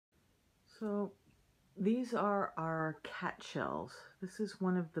So these are our cat shelves. This is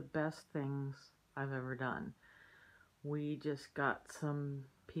one of the best things I've ever done. We just got some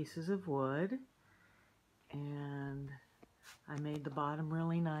pieces of wood and I made the bottom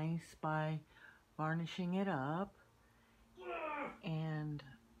really nice by varnishing it up, and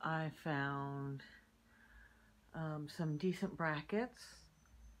I found some decent brackets,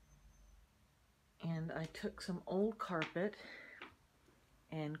 and I took some old carpet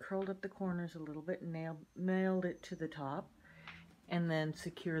and curled up the corners a little bit and nailed it to the top, and then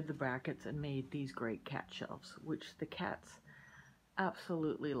secured the brackets and made these great cat shelves, which the cats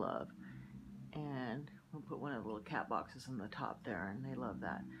absolutely love. And we'll put one of the little cat boxes on the top there, and they love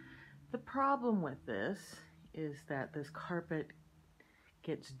that. The problem with this is that this carpet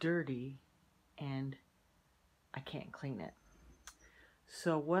gets dirty and I can't clean it.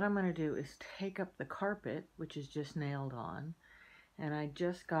 So what I'm going to do is take up the carpet, which is just nailed on, and I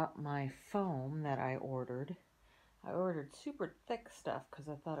just got my foam that I ordered. I ordered super thick stuff because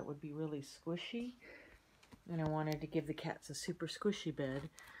I thought it would be really squishy, and I wanted to give the cats a super squishy bed,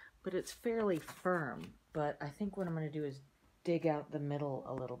 but it's fairly firm. But I think what I'm going to do is dig out the middle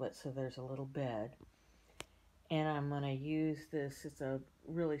a little bit so there's a little bed. And I'm going to use this, it's a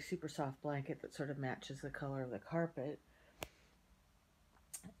really super soft blanket that sort of matches the color of the carpet.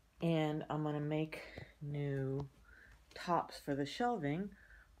 And I'm going to make new tops for the shelving.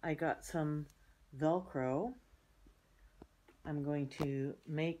 I got some Velcro. I'm going to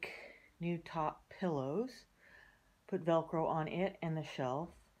make new top pillows, put Velcro on it and the shelf,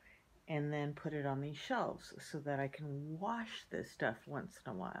 and then put it on these shelves so that I can wash this stuff once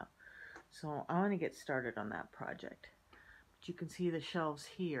in a while. So I want to get started on that project. But you can see the shelves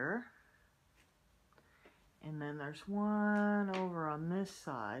here. And then there's one over on this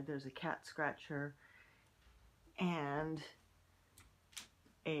side. There's a cat scratcher and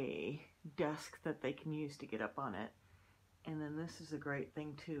a desk that they can use to get up on it. And then this is a great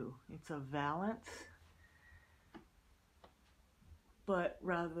thing too. It's a valance, but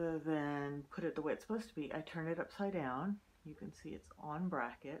rather than put it the way it's supposed to be, I turn it upside down. You can see it's on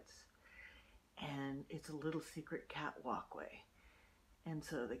brackets, and it's a little secret cat walkway. And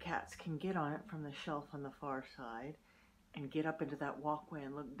so the cats can get on it from the shelf on the far side and get up into that walkway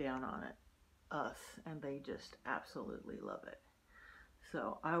and look down on us, and they just absolutely love it.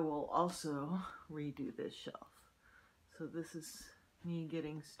 So I will also redo this shelf. So this is me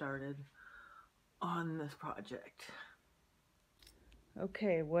getting started on this project.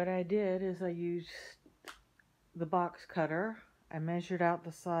 Okay, what I did is I used the box cutter. I measured out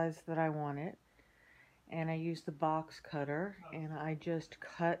the size that I wanted, and I used the box cutter, and I just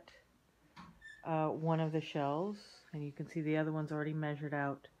cut one of the shelves, and you can see the other one's already measured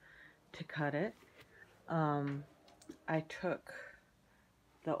out to cut it. I took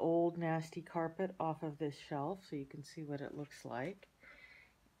the old nasty carpet off of this shelf so you can see what it looks like,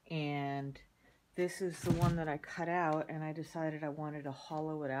 and this is the one that I cut out, and I decided I wanted to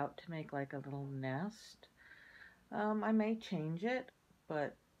hollow it out to make like a little nest. I may change it,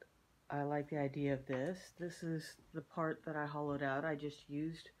 but I like the idea of this. This is the part that I hollowed out. I just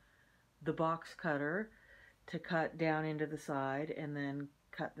used the box cutter to cut down into the side and then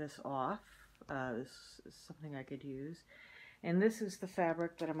cut this off. This is something I could use. And this is the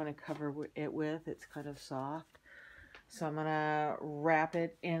fabric that I'm going to cover it with. It's kind of soft. So I'm going to wrap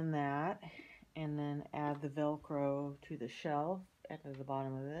it in that and then add the Velcro to the shelf and to the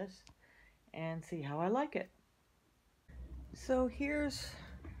bottom of this and see how I like it. So here's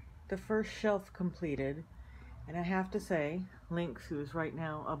the first shelf completed, and I have to say, Lynx, who is right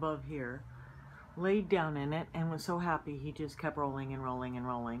now above here, laid down in it and was so happy he just kept rolling and rolling and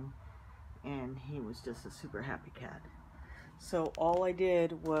rolling, and he was just a super happy cat. So all I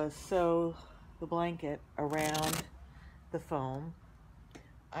did was sew the blanket around the foam.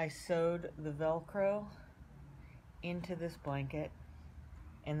 I sewed the Velcro into this blanket,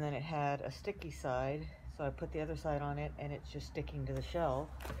 and then it had a sticky side, so I put the other side on it, and it's just sticking to the shelf.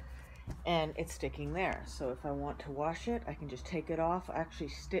 And it's sticking there. So if I want to wash it, I can just take it off. I actually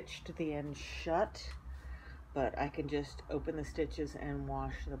stitched the end shut, but I can just open the stitches and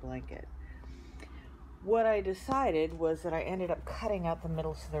wash the blanket. What I decided was that I ended up cutting out the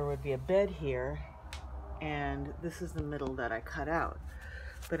middle so there would be a bed here, and this is the middle that I cut out.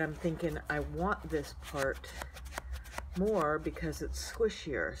 But I'm thinking I want this part more because it's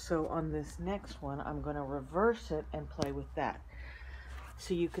squishier. So on this next one, I'm going to reverse it and play with that.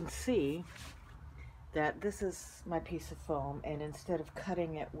 So you can see that this is my piece of foam, and instead of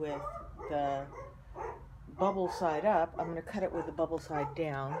cutting it with the bubble side up, I'm going to cut it with the bubble side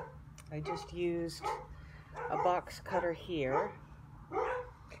down. I just used a box cutter here,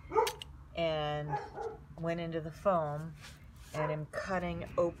 and went into the foam and am cutting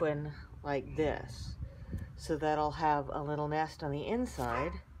open like this. So that'll have a little nest on the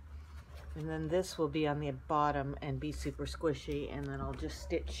inside, and then this will be on the bottom and be super squishy, and then I'll just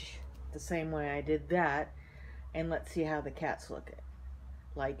stitch the same way I did that, and let's see how the cats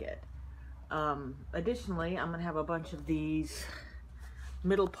like it. Additionally, I'm gonna have a bunch of these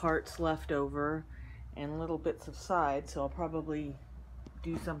middle parts left over and little bits of side, so I'll probably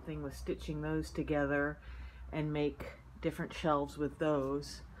do something with stitching those together and make different shelves with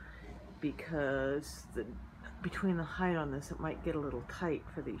those, because between the height on this, it might get a little tight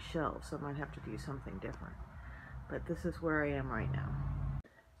for these shelves, so I might have to do something different. But this is where I am right now.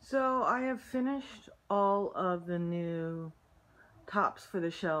 So I have finished all of the new tops for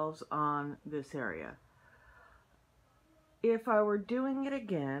the shelves on this area. If I were doing it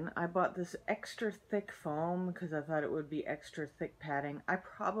again, I bought this extra thick foam because I thought it would be extra thick padding. I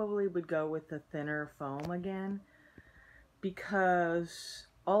probably would go with the thinner foam again, because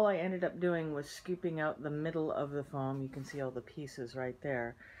all I ended up doing was scooping out the middle of the foam. You can see all the pieces right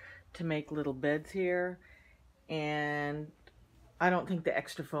there to make little beds here, and I don't think the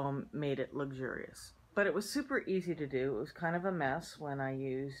extra foam made it luxurious. But it was super easy to do. It was kind of a mess when I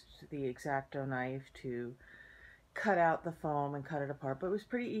used the X-Acto knife to cut out the foam and cut it apart, but it was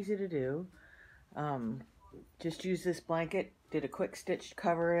pretty easy to do. Just use this blanket, did a quick stitch to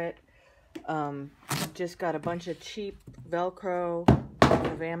cover it. Just got a bunch of cheap Velcro off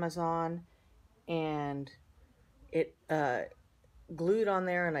of Amazon, and it glued on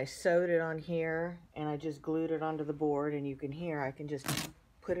there, and I sewed it on here, and I just glued it onto the board, and you can hear I can just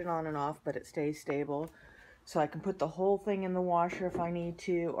put it on and off, but it stays stable. So I can put the whole thing in the washer if I need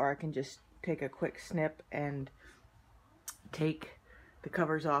to, or I can just take a quick snip and take the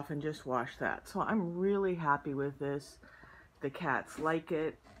covers off and just wash that. So I'm really happy with this. The cats like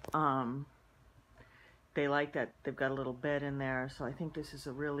it. They like that they've got a little bed in there, so I think this is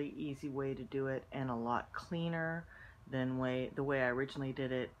a really easy way to do it, and a lot cleaner than the way I originally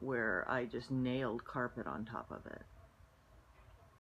did it, where I just nailed carpet on top of it.